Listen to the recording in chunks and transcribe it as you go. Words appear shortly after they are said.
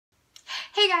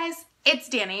guys, it's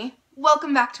Dani.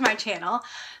 Welcome back to my channel.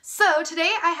 So today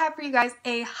I have for you guys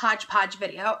a hodgepodge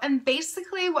video, and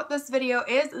basically what this video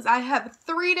is I have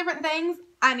 3 different things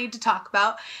I need to talk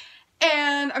about,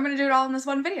 and I'm going to do it all in this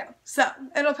one video. So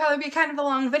it'll probably be kind of a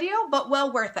long video, but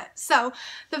well worth it. So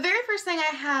the very first thing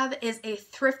I have is a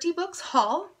Thriftbooks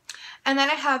haul. And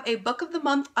then I have a book of the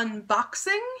month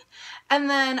unboxing, and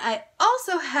then I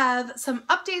also have some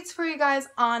updates for you guys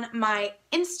on my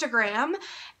Instagram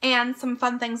and some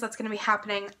fun things that's going to be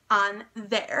happening on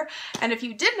there. And if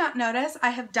you did not notice, I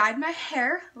have dyed my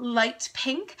hair light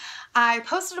pink. I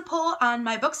posted a poll on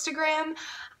my Bookstagram,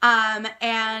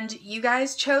 and you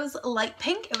guys chose light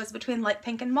pink. It was between light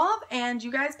pink and mauve, and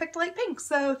you guys picked light pink,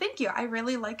 so thank you. I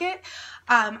really like it.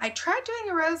 I tried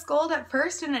doing a rose gold at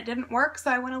first and it didn't work, so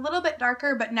I went a little bit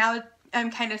darker, but now I'm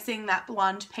kind of seeing that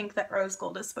blonde pink that rose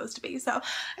gold is supposed to be. So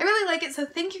I really like it, so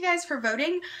thank you guys for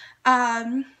voting.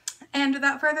 And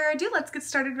without further ado, let's get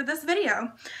started with this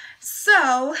video.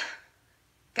 So,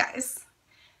 guys,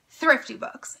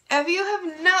 Thriftbooks. If you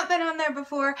have not been on there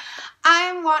before,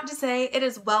 I want to say it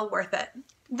is well worth it.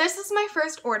 This is my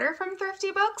first order from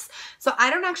Thriftbooks, so I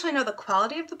don't actually know the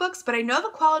quality of the books, but I know the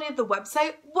quality of the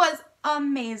website was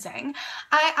amazing.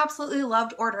 I absolutely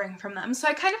loved ordering from them, so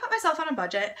I kind of put myself on a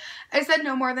budget. I said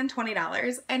no more than $20.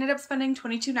 I ended up spending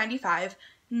 $22.95,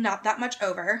 not that much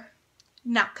over,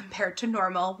 not compared to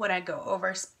normal when I go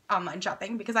over online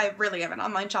shopping, because I really am an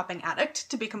online shopping addict,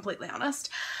 to be completely honest.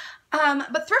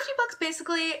 But Thriftbooks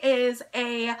basically is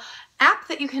a app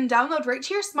that you can download right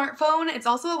to your smartphone. It's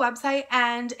also a website,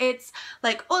 and it's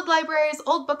like old libraries,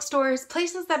 old bookstores,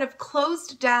 places that have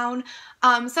closed down,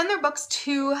 send their books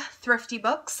to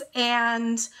Thriftbooks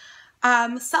and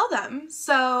sell them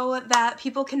so that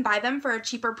people can buy them for a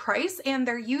cheaper price, and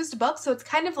they're used books, so it's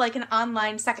kind of like an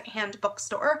online secondhand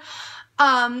bookstore.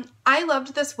 I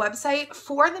loved this website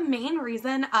for the main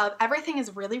reason of everything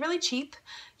is really, really cheap.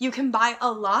 You can buy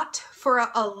a lot for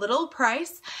a little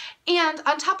price, and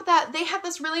on top of that, they have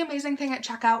this really amazing thing at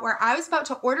checkout where I was about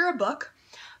to order a book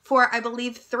for, I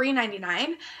believe,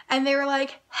 $3.99, and they were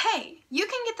like, hey, you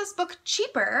can get this book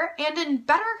cheaper and in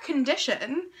better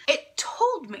condition. It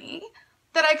told me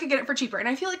that I could get it for cheaper, and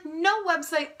I feel like no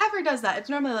website ever does that. It's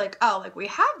normally like, oh, like, we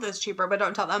have this cheaper, but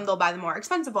don't tell them, they'll buy the more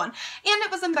expensive one. And it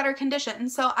was in better condition,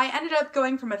 so I ended up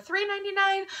going from a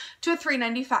 $3.99 to a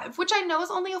 $3.95, which I know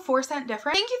is only a 4-cent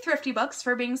difference. Thank you, Thriftbooks,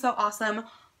 for being so awesome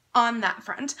on that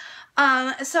front.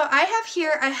 So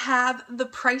I have the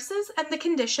prices and the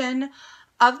condition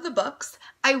of the books.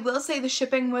 I will say the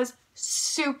shipping was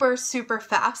super, super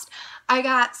fast. I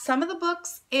got some of the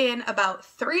books in about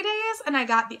 3 days, and I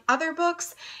got the other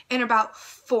books in about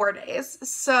 4 days.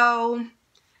 So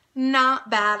not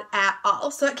bad at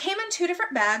all. So it came in 2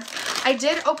 different bags. I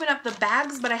did open up the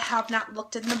bags, but I have not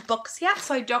looked in the books yet,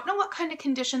 so I don't know what kind of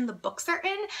condition the books are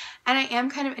in, and I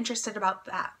am kind of interested about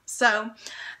that. So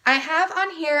I have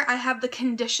on here, I have the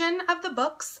condition of the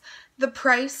books, the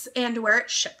price, and where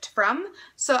it's shipped from.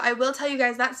 So I will tell you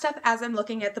guys that stuff as I'm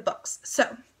looking at the books.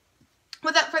 So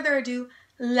without further ado,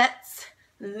 let's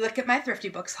look at my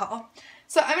Thriftbooks haul.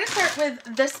 So I'm going to start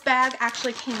with this bag.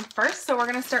 Actually came first, so we're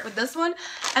going to start with this one.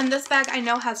 And this bag I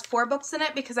know has 4 books in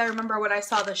it, because I remember when I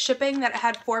saw the shipping that it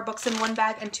had 4 books in one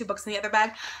bag and 2 books in the other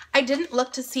bag. I didn't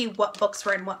look to see what books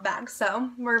were in what bag, so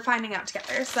we're finding out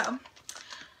together. So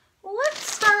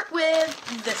let's start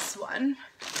with this one.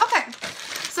 Okay,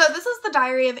 so this is the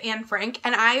Diary of Anne Frank,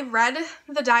 and I read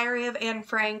the Diary of Anne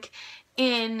Frank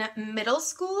in middle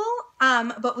school,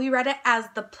 but we read it as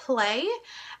the play,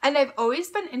 and I've always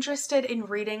been interested in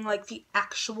reading like the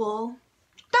actual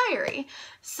diary.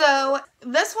 So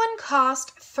this one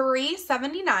cost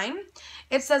 $3.79.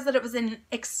 It says that it was in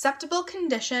acceptable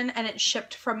condition and it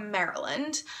shipped from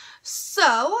Maryland.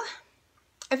 So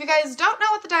if you guys don't know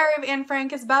what the Diary of Anne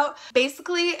Frank is about,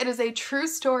 basically it is a true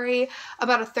story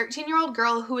about a 13-year-old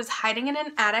girl who was hiding in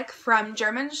an attic from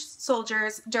German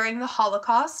soldiers during the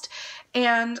Holocaust,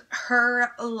 and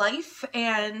her life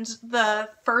and the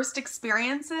first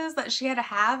experiences that she had to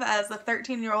have as a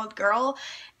 13-year-old girl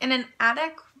in an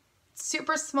attic,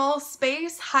 super small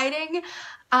space, hiding,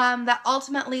 that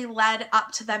ultimately led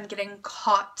up to them getting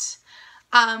caught.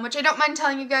 Which I don't mind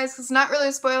telling you guys, because it's not really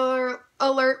a spoiler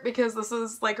alert, because this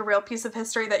is like a real piece of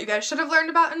history that you guys should have learned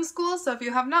about in school. So if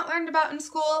you have not learned about in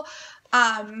school,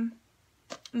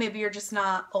 maybe you're just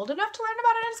not old enough to learn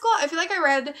about it in school. I feel like I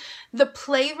read the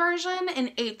play version in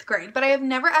 8th grade, but I have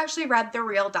never actually read the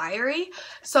real diary.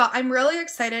 So I'm really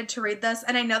excited to read this,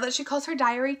 and I know that she calls her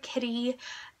diary Kitty,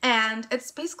 And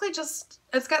it's basically just,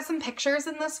 it's got some pictures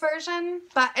in this version,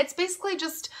 but it's basically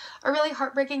just a really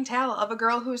heartbreaking tale of a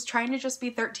girl who's trying to just be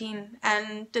 13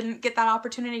 and didn't get that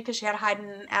opportunity because she had to hide in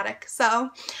an attic. So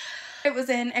it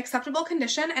was in acceptable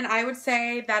condition, and I would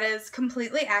say that is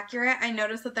completely accurate. I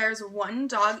noticed that there's one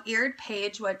dog-eared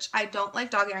page, which I don't like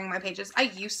dog-earing my pages. I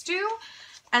used to,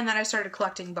 and then I started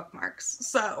collecting bookmarks,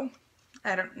 so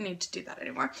I don't need to do that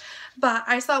anymore. But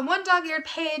I saw one dog-eared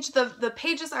page. The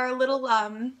pages are a little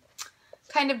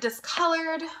kind of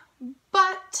discolored,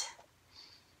 but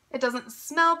it doesn't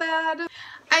smell bad.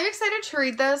 I'm excited to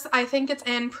read this. I think it's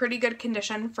in pretty good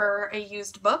condition for a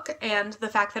used book, and the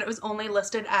fact that it was only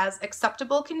listed as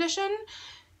acceptable condition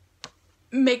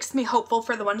makes me hopeful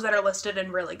for the ones that are listed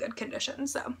in really good condition.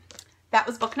 So that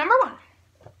was book number 1.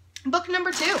 Book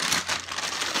number 2.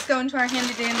 Let's go into our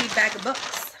handy dandy bag of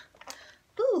books.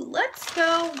 Ooh, let's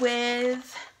go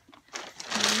with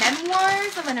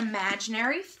Memoirs of an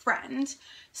Imaginary Friend.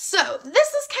 So this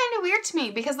is kind of weird to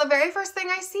me because the very first thing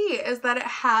I see is that it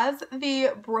has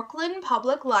the Brooklyn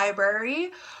Public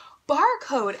Library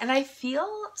barcode, and I feel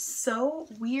so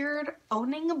weird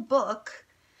owning a book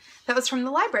that was from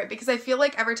the library because I feel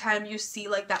like every time you see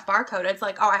like that barcode, it's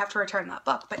like, oh, I have to return that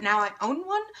book, but now I own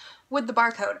one with the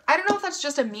barcode. I don't know if that's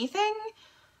just a me thing,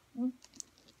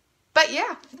 but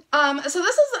yeah. So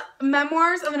this is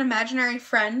Memoirs of an Imaginary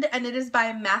Friend, and it is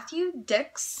by Matthew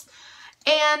Dix.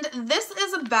 And this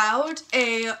is about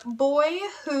a boy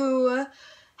who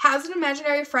has an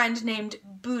imaginary friend named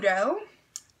Budo,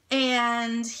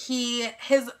 and it's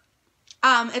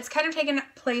kind of taken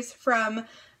place from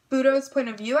Budo's point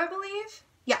of view, I believe.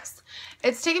 Yes,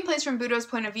 it's taking place from Budo's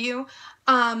point of view,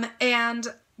 and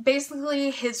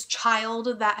basically his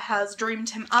child that has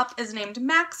dreamed him up is named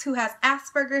Max, who has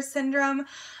Asperger's syndrome,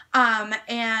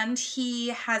 and he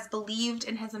has believed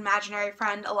in his imaginary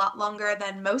friend a lot longer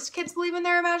than most kids believe in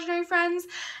their imaginary friends,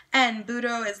 and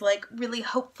Budo is like really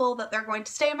hopeful that they're going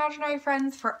to stay imaginary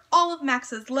friends for all of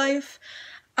Max's life.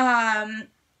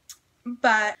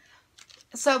 But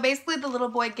so basically the little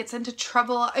boy gets into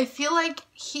trouble. I feel like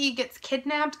he gets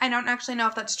kidnapped. I don't actually know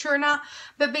if that's true or not,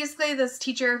 but basically this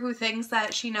teacher who thinks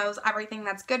that she knows everything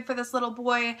that's good for this little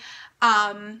boy,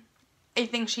 I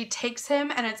think she takes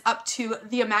him, and it's up to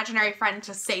the imaginary friend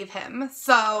to save him.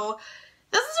 So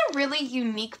this is a really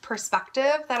unique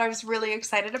perspective that I was really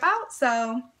excited about.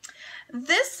 So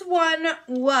this one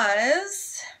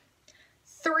was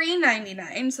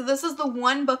 $3.99. So this is the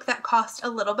one book that cost a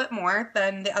little bit more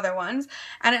than the other ones,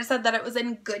 and it said that it was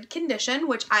in good condition,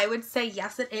 which I would say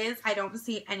yes it is. I don't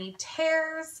see any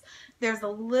tears. There's a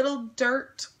little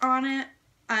dirt on it,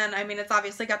 and I mean it's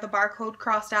obviously got the barcode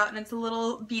crossed out and it's a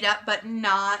little beat up, but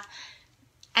not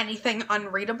anything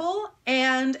unreadable,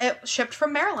 and it shipped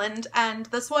from Maryland, and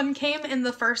this one came in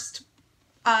the first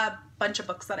bunch of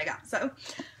books that I got. So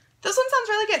this one sounds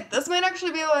really good. This might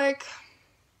actually be like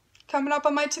coming up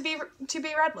on my to be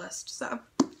read list. So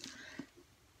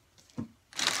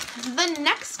the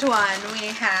next one we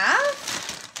have,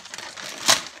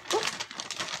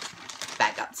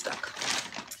 bag got stuck.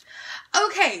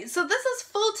 Okay, so this is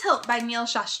Full Tilt by Neal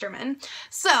Shusterman.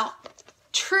 So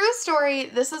true story,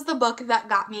 this is the book that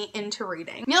got me into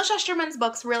reading. Neal Shusterman's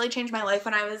books really changed my life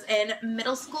when I was in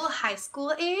middle school, high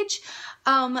school age.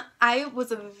 I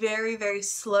was a very, very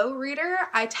slow reader.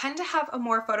 I tend to have a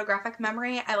more photographic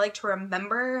memory. I like to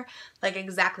remember like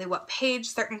exactly what page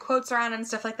certain quotes are on and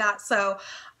stuff like that. So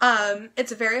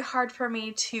it's very hard for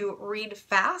me to read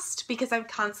fast because I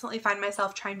constantly find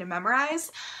myself trying to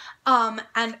memorize.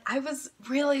 And I was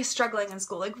really struggling in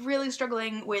school, like really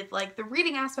struggling with like the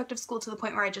reading aspect of school to the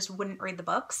point where I just wouldn't read the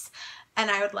books, and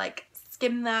I would like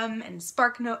skim them and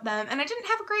spark note them, and I didn't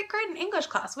have a great grade in English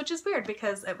class, which is weird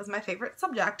because it was my favorite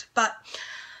subject. But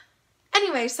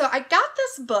anyway, so I got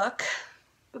this book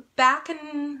back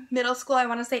in middle school, I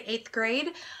want to say 8th grade,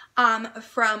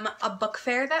 from a book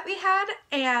fair that we had,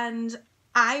 and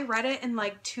I read it in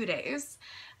like 2 days.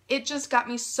 It just got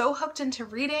me so hooked into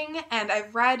reading, and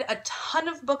I've read a ton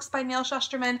of books by Neal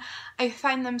Shusterman. I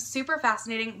find them super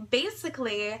fascinating.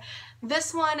 Basically,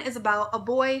 this one is about a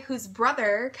boy whose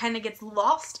brother kind of gets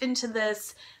lost into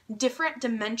this different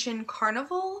dimension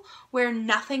carnival where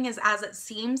nothing is as it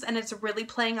seems, and it's really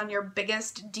playing on your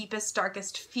biggest, deepest,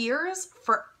 darkest fears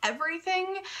for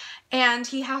everything, and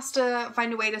he has to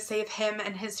find a way to save him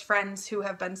and his friends who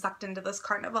have been sucked into this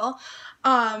carnival.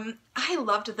 I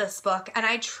loved this book, and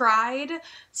I tried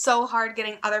so hard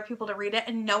getting other people to read it,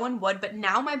 and no one would, but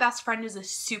now my best friend is a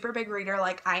super big reader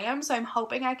like I am, so I'm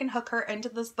hoping I can hook her into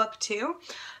this book too. too.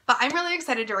 But I'm really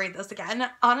excited to read this again.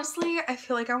 Honestly, I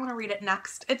feel like I want to read it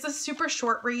next. It's a super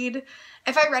short read.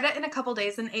 If I read it in a couple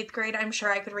days in 8th grade, I'm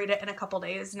sure I could read it in a couple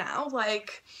days now.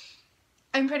 Like,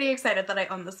 I'm pretty excited that I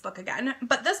own this book again.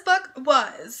 But this book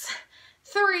was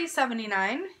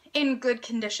 $3.79 in good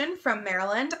condition from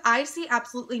Maryland. I see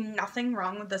absolutely nothing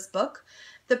wrong with this book.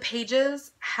 The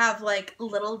pages have like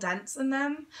little dents in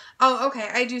them. Oh, okay,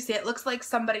 I do see it. Looks like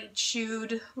somebody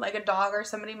chewed, like a dog or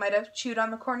somebody might have chewed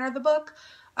on the corner of the book.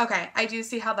 Okay, I do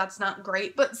see how that's not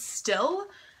great, but still,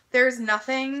 there's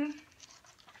nothing.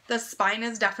 The spine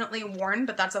is definitely worn,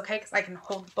 but that's okay because I can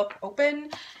hold the book open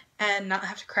and not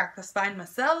have to crack the spine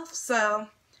myself. So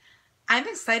I'm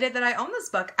excited that I own this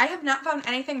book. I have not found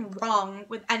anything wrong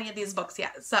with any of these books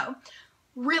yet. So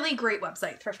really great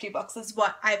website, Thriftbooks, is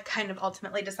what I've kind of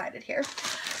ultimately decided here.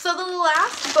 So the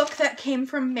last book that came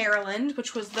from Maryland,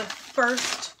 which was the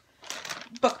first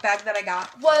book bag that I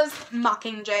got, was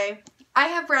Mockingjay. I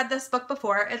have read this book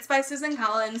before. It's by Susan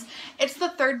Collins. It's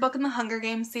the 3rd book in the Hunger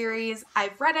Games series.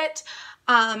 I've read it,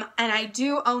 and I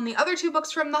do own the other 2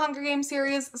 books from the Hunger Games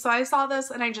series, so I saw this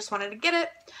and I just wanted to get it.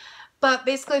 But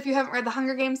basically, if you haven't read the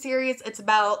Hunger Games series, it's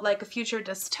about like a future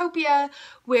dystopia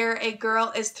where a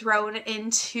girl is thrown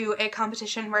into a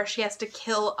competition where she has to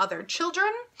kill other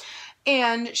children,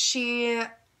 and she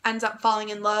ends up falling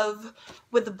in love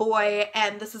with the boy,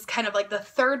 and this is kind of like the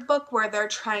 3rd book where they're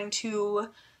trying to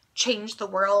change the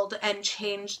world and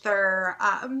change their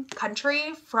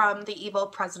country from the evil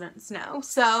President Snow.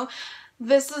 So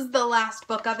this is the last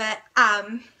book of it.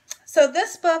 So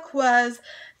this book was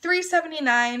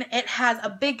 $3.79. It has a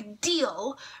big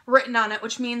deal written on it,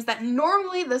 which means that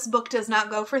normally this book does not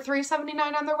go for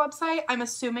 $3.79 on their website. I'm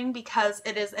assuming because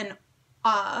it is an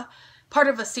part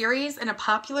of a series, in a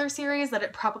popular series, that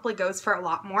it probably goes for a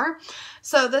lot more.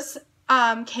 So this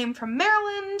came from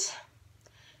Maryland,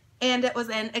 and it was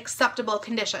in acceptable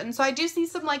condition. So I do see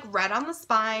some like red on the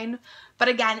spine, but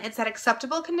again, it's at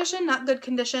acceptable condition, not good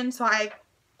condition, so I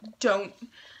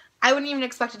wouldn't even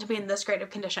expect it to be in this great of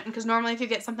condition, because normally if you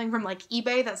get something from like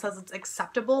eBay that says it's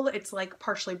acceptable, it's like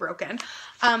partially broken.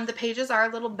 The pages are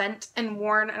a little bent and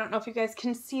worn. I don't know if you guys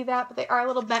can see that, but they are a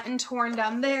little bent and torn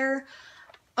down there.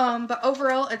 But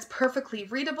overall, it's perfectly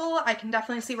readable. I can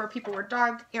definitely see where people were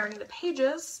dog-earing the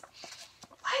pages.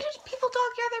 Why did people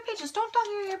dog-ear their pages? Don't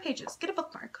dog-ear your pages. Get a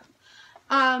bookmark.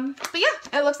 But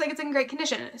yeah, it looks like it's in great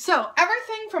condition. So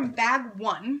everything from bag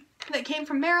 1 that came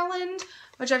from Maryland,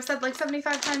 which I've said like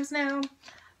 75 times now,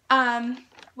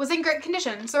 was in great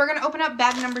condition. So we're going to open up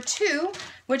bag number 2,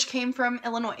 which came from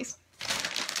Illinois.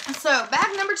 So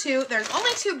bag number 2, there's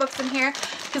only 2 books in here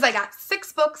because I got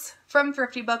 6 books from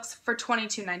Thriftbooks for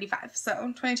 $22.95.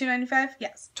 So $22.95?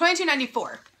 Yes,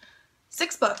 $22.94.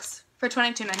 6 books for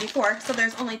 $22.94. So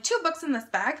there's only 2 books in this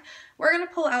bag. We're going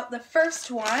to pull out the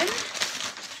first one,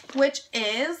 which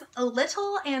is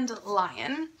Little and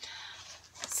Lion.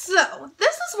 So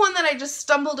this is one that I just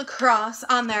stumbled across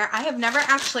on there. I have never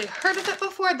actually heard of it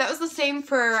before. That was the same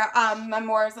for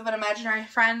Memoirs of an Imaginary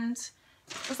Friend.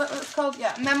 Is that what it's called?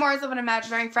 Yeah, Memoirs of an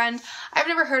Imaginary Friend. I've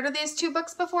never heard of these 2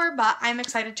 books before, but I'm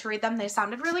excited to read them. They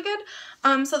sounded really good.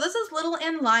 So this is Little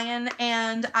and Lion,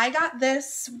 and I got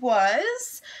this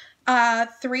was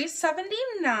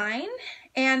 $3.79,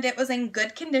 and it was in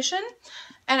good condition,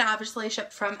 and obviously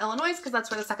shipped from Illinois because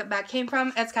that's where the second bag came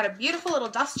from. It's got a beautiful little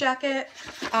dust jacket.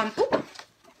 Ooh,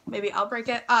 maybe I'll break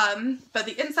it. But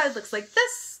the inside looks like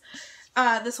this.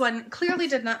 This one clearly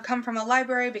did not come from a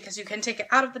library because you can take it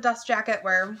out of the dust jacket,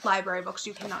 where library books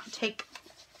you cannot take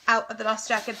out of the dust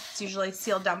jacket. It's usually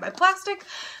sealed down by plastic.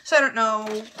 So I don't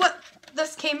know what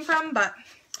this came from, but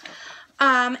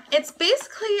it's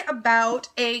basically about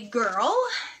a girl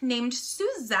named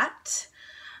Suzette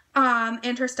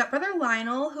and her stepbrother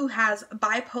Lionel, who has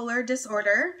bipolar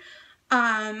disorder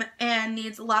and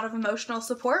needs a lot of emotional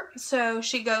support. So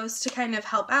she goes to kind of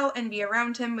help out and be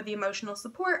around him with the emotional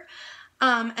support.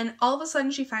 And all of a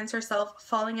sudden she finds herself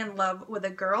falling in love with a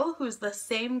girl who's the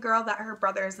same girl that her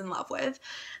brother is in love with.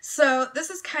 So this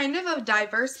is kind of a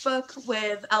diverse book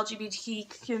with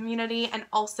LGBT community and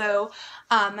also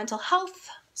mental health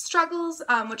struggles,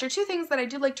 which are 2 things that I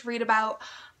do like to read about,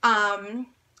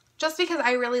 just because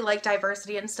I really like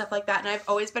diversity and stuff like that, and I've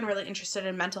always been really interested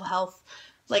in mental health.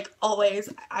 Like, always.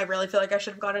 I really feel like I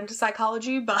should have gone into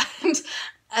psychology, but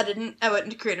I didn't. I went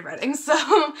into creative writing.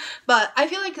 So, but I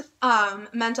feel like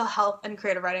mental health and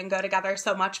creative writing go together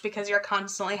so much because you're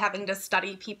constantly having to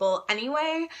study people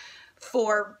anyway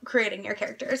for creating your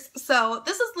characters. So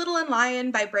this is Little and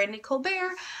Lion by Brandy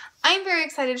Colbert. I'm very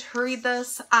excited to read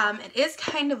this. It is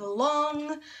kind of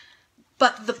long,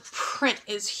 but the print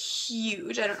is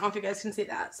huge. I don't know if you guys can see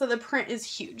that. So the print is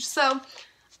huge. So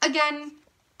Again,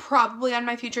 probably on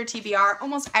my future TBR.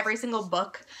 Almost every single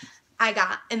book I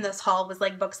got in this haul was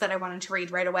like books that I wanted to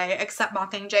read right away, except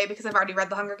Mockingjay because I've already read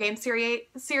the Hunger Games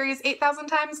series 8,000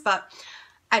 times, but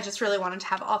I just really wanted to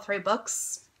have all 3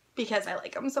 books because I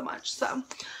like them so much. So,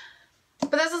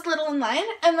 but this is Little and Lion.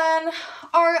 And then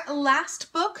our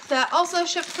last book that also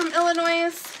shipped from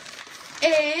Illinois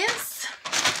is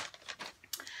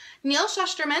Neal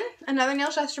Shusterman, another Neal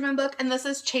Shusterman book, and this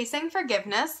is Chasing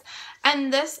Forgiveness.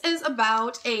 And this is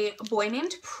about a boy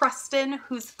named Preston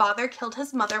whose father killed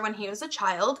his mother when he was a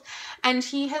child, and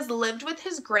he has lived with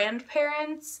his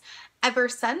grandparents ever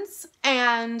since.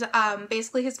 And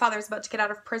basically his father's about to get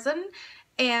out of prison,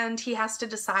 and he has to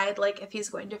decide like if he's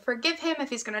going to forgive him, if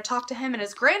he's going to talk to him, and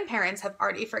his grandparents have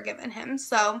already forgiven him.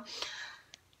 So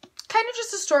kind of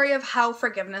just a story of how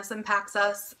forgiveness impacts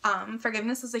us.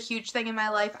 Forgiveness is a huge thing in my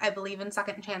life. I believe in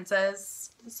second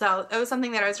chances. So it was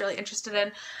something that I was really interested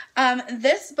in.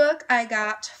 This book I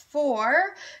got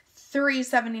for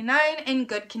 $3.79 in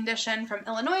good condition from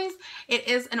Illinois. It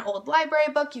is an old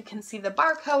library book. You can see the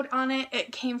barcode on it.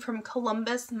 It came from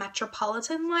Columbus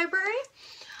Metropolitan Library.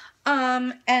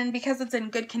 And because it's in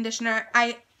good condition,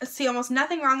 I see almost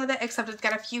nothing wrong with it except it's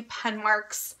got a few pen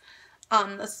marks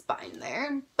on the spine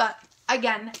there. But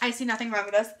again, I see nothing wrong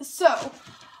with this. So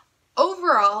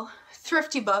overall,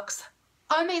 Thriftbooks,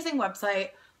 amazing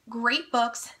website, great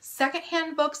books,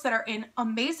 secondhand books that are in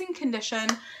amazing condition,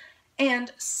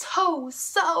 and so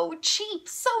cheap,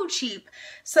 so cheap.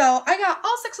 So I got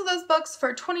all 6 of those books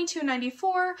for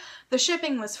 $22.94. The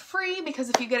shipping was free because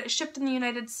if you get it shipped in the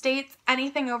United States,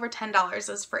 anything over $10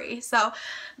 is free. So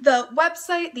the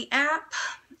website, the app,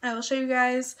 I will show you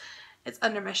guys. It's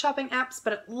under my shopping apps,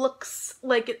 but it looks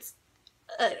like it's,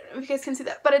 I don't know if you guys can see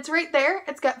that, but it's right there.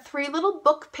 It's got 3 little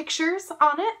book pictures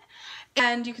on it,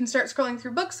 and you can start scrolling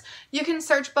through books. You can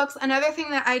search books. Another thing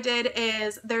that I did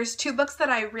is there's 2 books that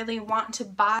I really want to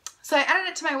buy. So I added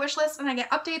it to my wish list, and I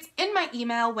get updates in my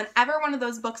email whenever one of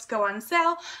those books go on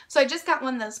sale. So I just got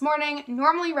one this morning.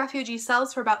 Normally Refugee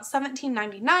sells for about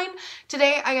 $17.99.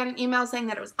 Today I got an email saying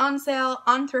that it was on sale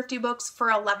on Thriftbooks for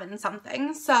 $11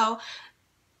 something. So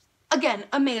again,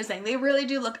 amazing. They really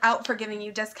do look out for giving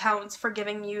you discounts, for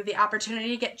giving you the opportunity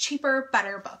to get cheaper,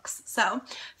 better books. So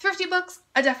Thriftbooks,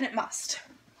 a definite must.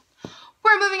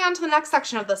 We're moving on to the next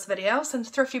section of this video since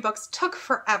Thriftbooks took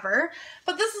forever,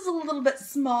 but this is a little bit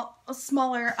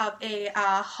smaller of a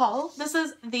haul. This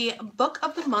is the Book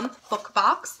of the Month book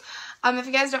box. If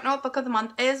you guys don't know what Book of the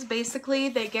Month is, basically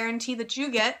they guarantee that you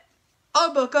get a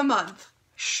book a month.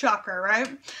 Shocker,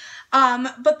 right?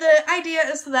 But the idea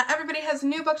is so that everybody has a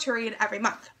new book to read every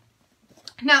month.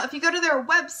 Now, if you go to their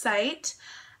website,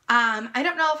 I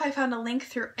don't know if I found a link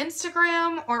through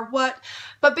Instagram or what,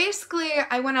 but basically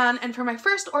I went on, and for my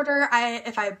first order,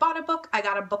 if I bought a book, I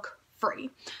got a book free.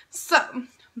 So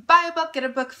buy a book, get a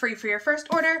book free for your first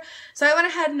order. So I went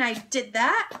ahead and I did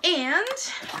that, and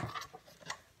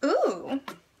ooh,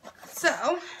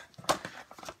 so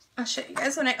I'll show you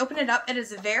guys. When I open it up, it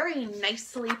is very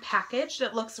nicely packaged.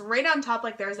 It looks right on top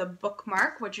like there's a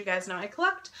bookmark, which you guys know I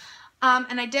collect.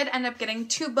 And I did end up getting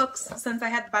 2 books since I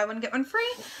had to buy one, get one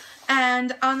free.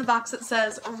 And on the box it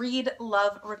says Read,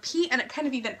 Love, Repeat, and it kind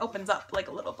of even opens up like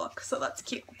a little book, so that's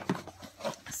cute.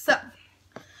 So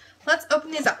let's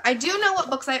open these up. I do know what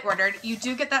books I ordered. You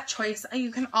do get that choice. You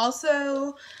can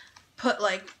also put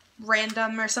like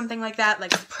random or something like that,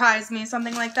 like surprise me,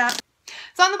 something like that.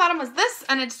 So on the bottom was this,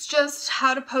 and it's just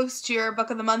how to post your book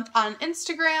of the month on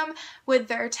Instagram with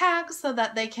their tags so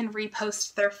that they can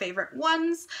repost their favorite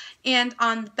ones. And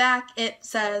on the back it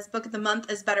says Book of the Month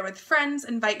is better with friends.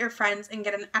 Invite your friends and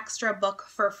get an extra book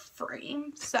for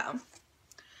free. So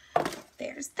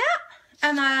there's that.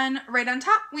 And then right on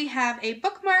top we have a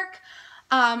bookmark.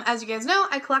 As you guys know,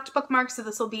 I collect bookmarks, so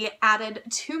this will be added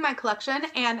to my collection,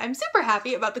 and I'm super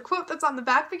happy about the quote that's on the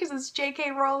back because it's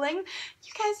J.K. Rowling.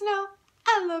 You guys know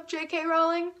I love J.K.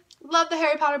 Rowling. Love the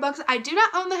Harry Potter books. I do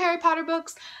not own the Harry Potter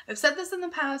books. I've said this in the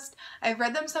past. I've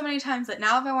read them so many times that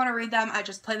now if I want to read them, I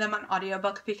just play them on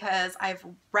audiobook because I've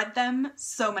read them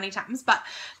so many times. But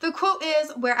the quote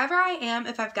is, wherever I am,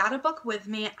 if I've got a book with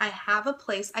me, I have a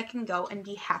place I can go and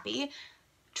be happy.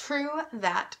 True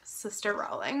that, Sister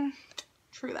Rowling.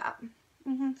 True that.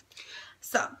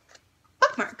 So,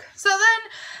 bookmark. So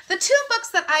then, the 2 books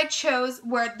that I chose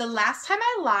were The Last Time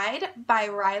I Lied by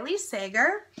Riley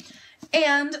Sager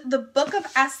and The Book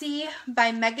of Essie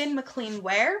by Megan McLean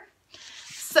Ware.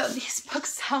 So these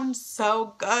books sound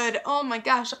so good. Oh my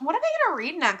gosh. What am I going to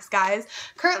read next, guys?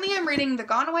 Currently I'm reading The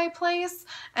Gone Away Place,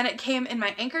 and it came in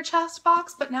my anchor chest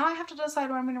box, but now I have to decide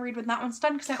what I'm going to read when that one's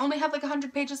done because I only have like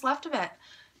 100 pages left of it.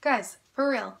 Guys, For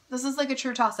real. This is like a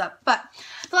true toss-up. But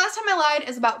the last time I lied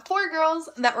is about 4 girls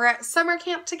that were at summer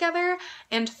camp together,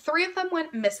 and 3 of them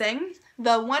went missing.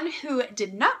 The one who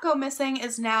did not go missing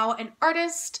is now an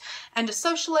artist and a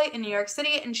socialite in New York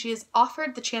City, and she is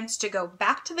offered the chance to go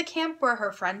back to the camp where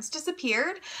her friends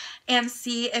disappeared and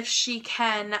see if she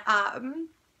can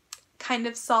kind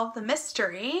of solve the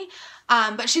mystery.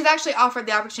 But she's actually offered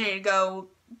the opportunity to go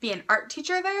be an art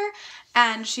teacher there,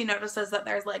 and she notices that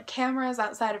there's like cameras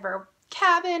outside of her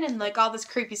cabin and like all this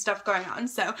creepy stuff going on.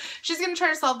 So she's gonna try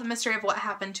to solve the mystery of what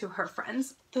happened to her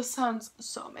friends. This sounds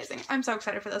so amazing. I'm so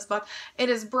excited for this book. It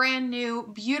is brand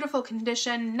new, beautiful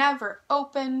condition, never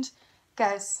opened.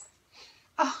 Guys,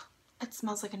 oh, it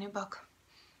smells like a new book.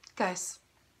 Guys.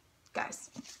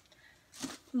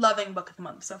 Loving book of the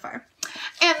month so far.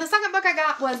 And the second book I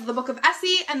got was the Book of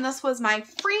Essie, and this was my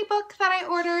free book that I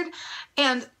ordered,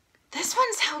 and this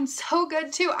one sounds so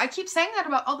good too. I keep saying that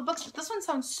about all the books, but this one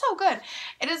sounds so good.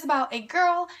 It is about a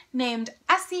girl named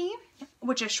Essie,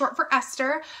 which is short for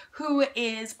Esther, who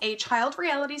is a child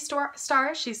reality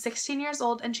star. She's 16 years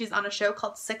old, and she's on a show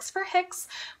called Six for Hicks,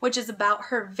 which is about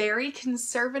her very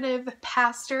conservative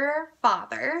pastor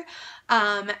father.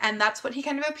 And that's what he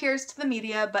kind of appears to the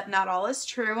media, but not all is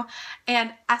true.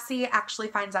 And Essie actually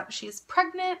finds out she's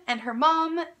pregnant, and her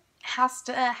mom has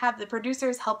to have the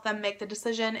producers help them make the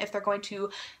decision if they're going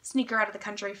to sneak her out of the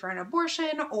country for an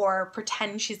abortion, or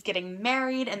pretend she's getting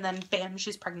married and then bam,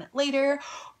 she's pregnant later,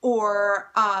 or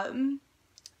kind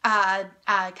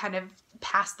of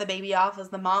pass the baby off as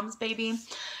the mom's baby.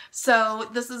 So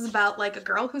this is about like a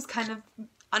girl who's kind of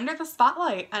under the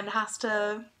spotlight and has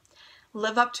to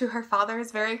live up to her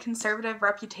father's very conservative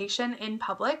reputation in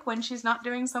public when she's not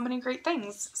doing so many great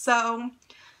things. So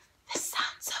this sounds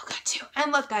so good too.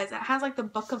 And look guys, it has like the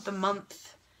book of the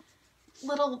month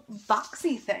little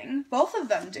boxy thing. Both of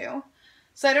them do.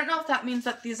 So I don't know if that means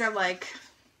that these are like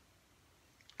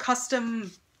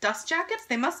custom dust jackets.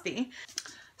 They must be.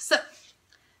 So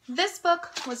this book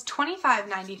was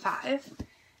 $25.95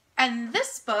 and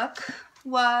this book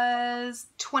was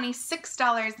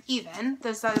 $26 even.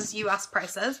 This is US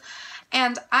prices.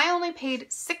 And I only paid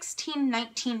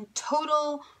 $16.19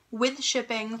 total with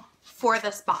shipping for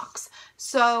this box.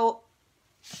 So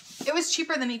it was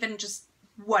cheaper than even just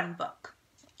one book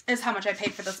is how much I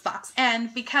paid for this box.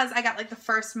 And because I got like the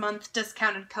first month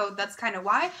discounted code, that's kind of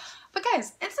why. But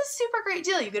guys, it's a super great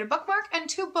deal. You get a bookmark and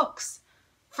 2 books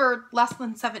for less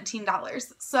than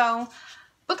 $17. So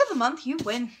book of the month, you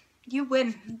win. You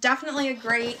win. Definitely a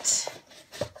great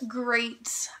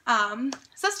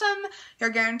system.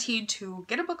 You're guaranteed to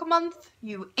get a book a month.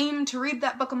 You aim to read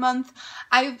that book a month.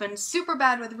 I've been super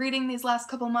bad with reading these last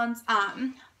couple months.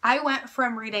 I went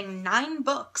from reading 9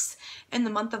 books in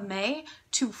the month of May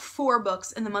to 4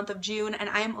 books in the month of June, and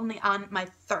I am only on my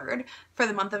 3rd for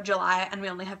the month of July, and we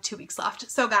only have 2 weeks left.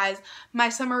 So guys, my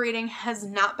summer reading has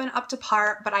not been up to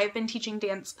par, but I've been teaching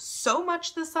dance so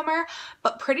much this summer,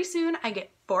 but pretty soon I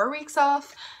get 4 weeks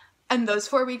off, and those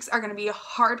 4 weeks are going to be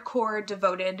hardcore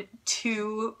devoted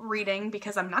to reading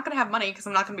because I'm not going to have money because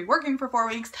I'm not going to be working for 4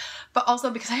 weeks, but also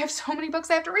because I have so many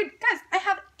books I have to read. Guys, I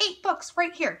have 8 books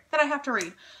right here that I have to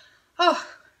read. Oh,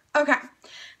 okay.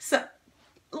 So,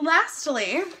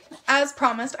 lastly, as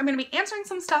promised, I'm going to be answering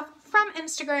some stuff from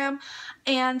Instagram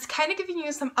and kind of giving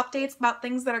you some updates about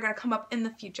things that are going to come up in the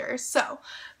future. So,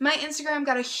 my Instagram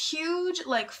got a huge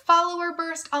like follower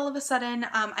burst all of a sudden.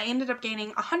 I ended up gaining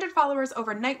 100 followers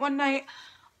overnight one night.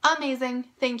 Amazing.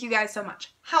 Thank you guys so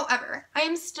much. However, I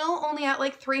am still only at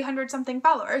like 300 something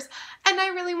followers and I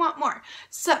really want more.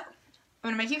 So, I'm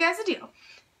going to make you guys a deal.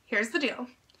 Here's the deal.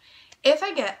 If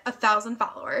I get 1,000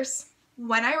 followers,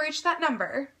 when I reach that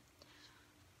number,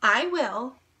 I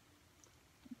will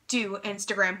do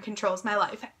Instagram Controls My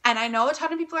Life. And I know a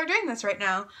ton of people are doing this right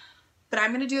now, but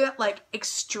I'm going to do it like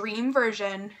extreme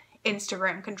version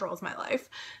Instagram Controls My Life.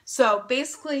 So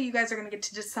basically you guys are going to get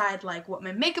to decide like what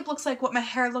my makeup looks like, what my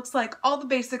hair looks like, all the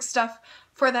basic stuff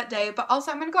for that day. But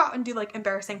also I'm going to go out and do like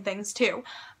embarrassing things too.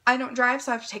 I don't drive,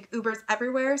 so I have to take Ubers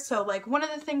everywhere. So like one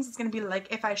of the things is going to be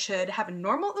like if I should have a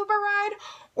normal Uber ride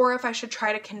or if I should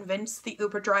try to convince the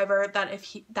Uber driver that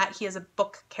he is a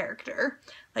book character,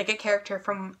 like a character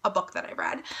from a book that I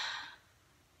read.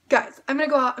 Guys, I'm going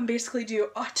to go out and basically do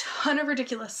a ton of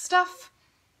ridiculous stuff.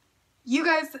 You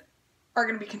guys are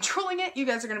going to be controlling it. You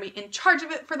guys are going to be in charge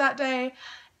of it for that day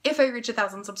if I reach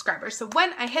 1,000 subscribers. So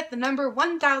when I hit the number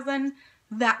 1,000,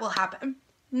 that will happen.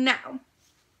 Now,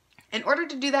 in order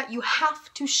to do that, you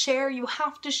have to share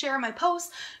my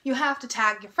posts, you have to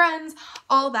tag your friends,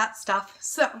 all that stuff.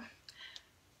 So,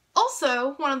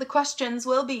 also, one of the questions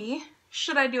will be,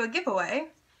 should I do a giveaway?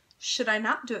 Should I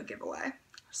not do a giveaway?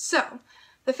 So,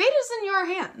 The fate is in your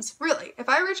hands, really. If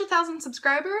I reach 1,000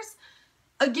 subscribers,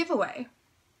 a giveaway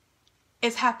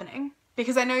is happening.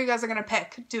 Because I know you guys are going to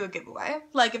do a giveaway.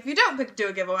 Like, if you don't do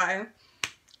a giveaway,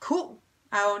 cool.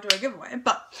 I won't do a giveaway.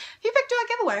 But if you do a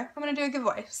giveaway, I'm going to do a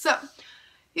giveaway. So,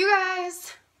 you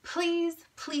guys, please,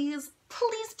 please,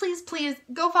 please, please, please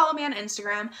go follow me on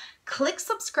Instagram. Click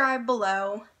subscribe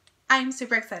below. I'm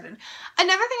super excited.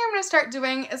 Another thing I'm going to start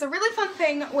doing is a really fun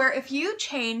thing where if you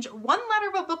change one letter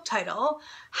of a book title,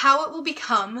 how it will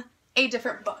become a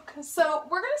different book. So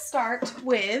we're going to start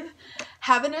with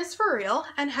Heaven is for Real,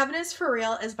 and Heaven is for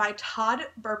Real is by Todd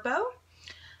Burpo.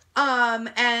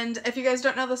 And if you guys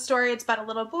don't know the story, it's about a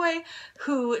little boy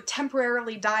who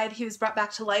temporarily died. He was brought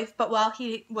back to life, but while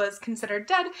he was considered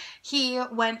dead, he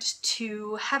went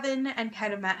to heaven and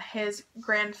kind of met his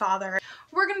grandfather.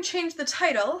 We're going to change the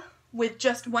title with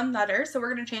just one letter, so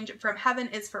we're going to change it from Heaven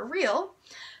is for Real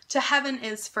to Heaven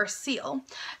is for Seal.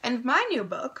 And my new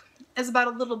book is about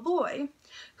a little boy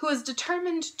who is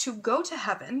determined to go to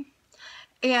heaven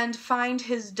and find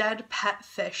his dead pet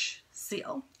fish,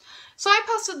 Seal. So I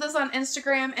posted this on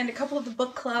Instagram and a couple of the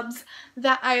book clubs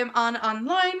that I am on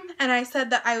online, and I said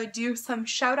that I would do some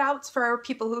shout outs for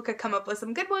people who could come up with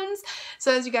some good ones.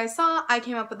 So as you guys saw, I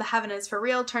came up with the Heaven is for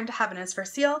Real turned to Heaven is for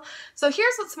Seal. So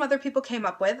here's what some other people came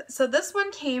up with. So this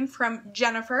one came from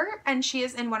Jennifer, and she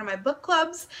is in one of my book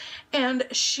clubs, and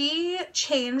she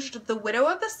changed The Widow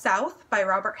of the South by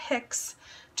Robert Hicks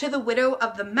to The Widow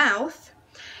of the Mouth.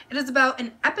 It is about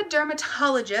an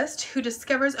epidermatologist who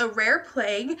discovers a rare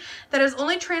plague that is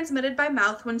only transmitted by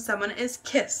mouth when someone is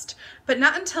kissed, but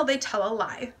not until they tell a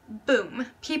lie. Boom.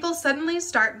 People suddenly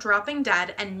start dropping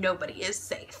dead and nobody is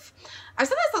safe. I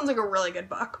said that sounds like a really good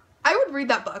book. I would read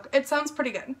that book. It sounds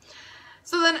pretty good.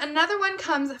 So then another one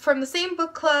comes from the same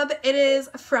book club. It is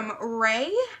from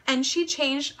Ray, and she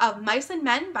changed Of Mice and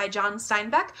Men by John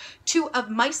Steinbeck to Of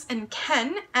Mice and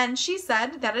Ken, and she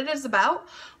said that it is about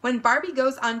when Barbie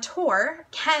goes on tour,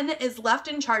 Ken is left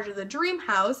in charge of the dream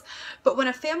house, but when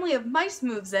a family of mice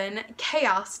moves in,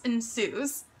 chaos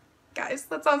ensues. Guys,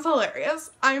 that sounds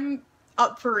hilarious. I'm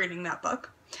up for reading that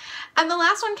book. And the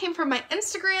last one came from my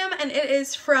Instagram, and it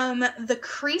is from The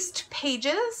Creased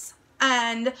Pages.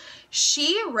 And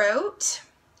she wrote,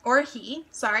 or he,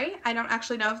 sorry, I don't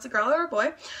actually know if it's a girl or a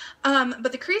boy,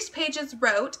 but The Creased Pages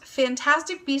wrote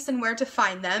Fantastic Beasts and Where to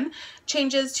Find Them,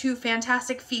 changes to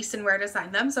Fantastic Feasts and Where to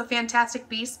Find Them. So Fantastic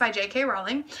Beasts by J.K.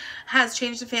 Rowling has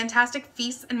changed to Fantastic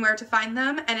Feasts and Where to Find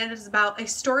Them, and it is about a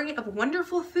story of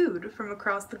wonderful food from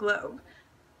across the globe.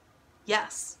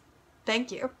 Yes,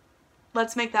 thank you.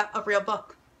 Let's make that a real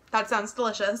book. That sounds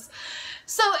delicious.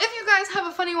 So if you guys have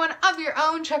a funny one of your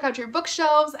own, check out your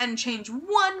bookshelves and change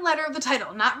one letter of the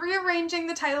title. Not rearranging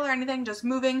the title or anything,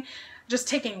 just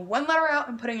taking one letter out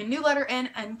and putting a new letter in,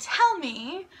 and tell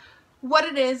me what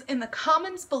it is in the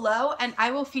comments below, and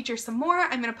I will feature some more.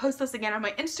 I'm going to post this again on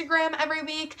my Instagram every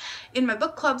week, in my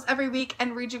book clubs every week,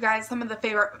 and read you guys some of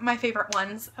my favorite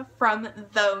ones from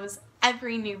those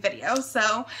every new video.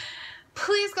 So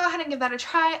please go ahead and give that a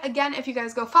try. Again, if you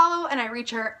guys go follow and I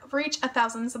reach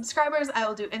 1,000 subscribers, I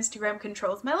will do Instagram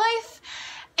Controls My Life.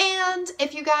 And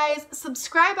if you guys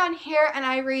subscribe on here and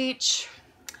I reach,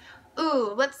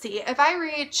 let's see, if I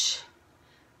reach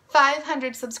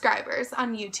 500 subscribers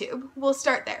on YouTube, we'll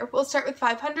start there. We'll start with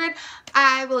 500.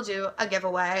 I will do a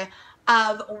giveaway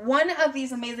of one of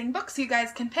these amazing books you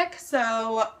guys can pick.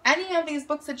 So any of these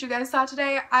books that you guys saw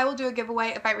today, I will do a giveaway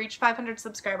if I reach 500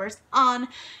 subscribers on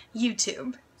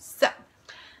YouTube. So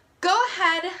go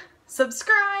ahead,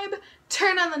 subscribe,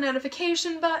 turn on the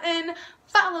notification button,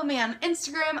 follow me on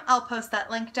Instagram. I'll post that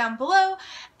link down below.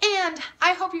 And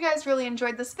I hope you guys really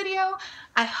enjoyed this video.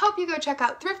 I hope you go check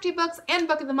out Thriftbooks and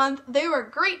Book of the Month. They were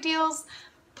great deals.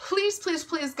 Please, please,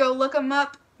 please go look them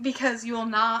up, because you will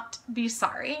not be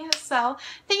sorry. So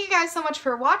thank you guys so much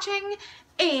for watching,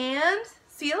 and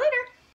see you later.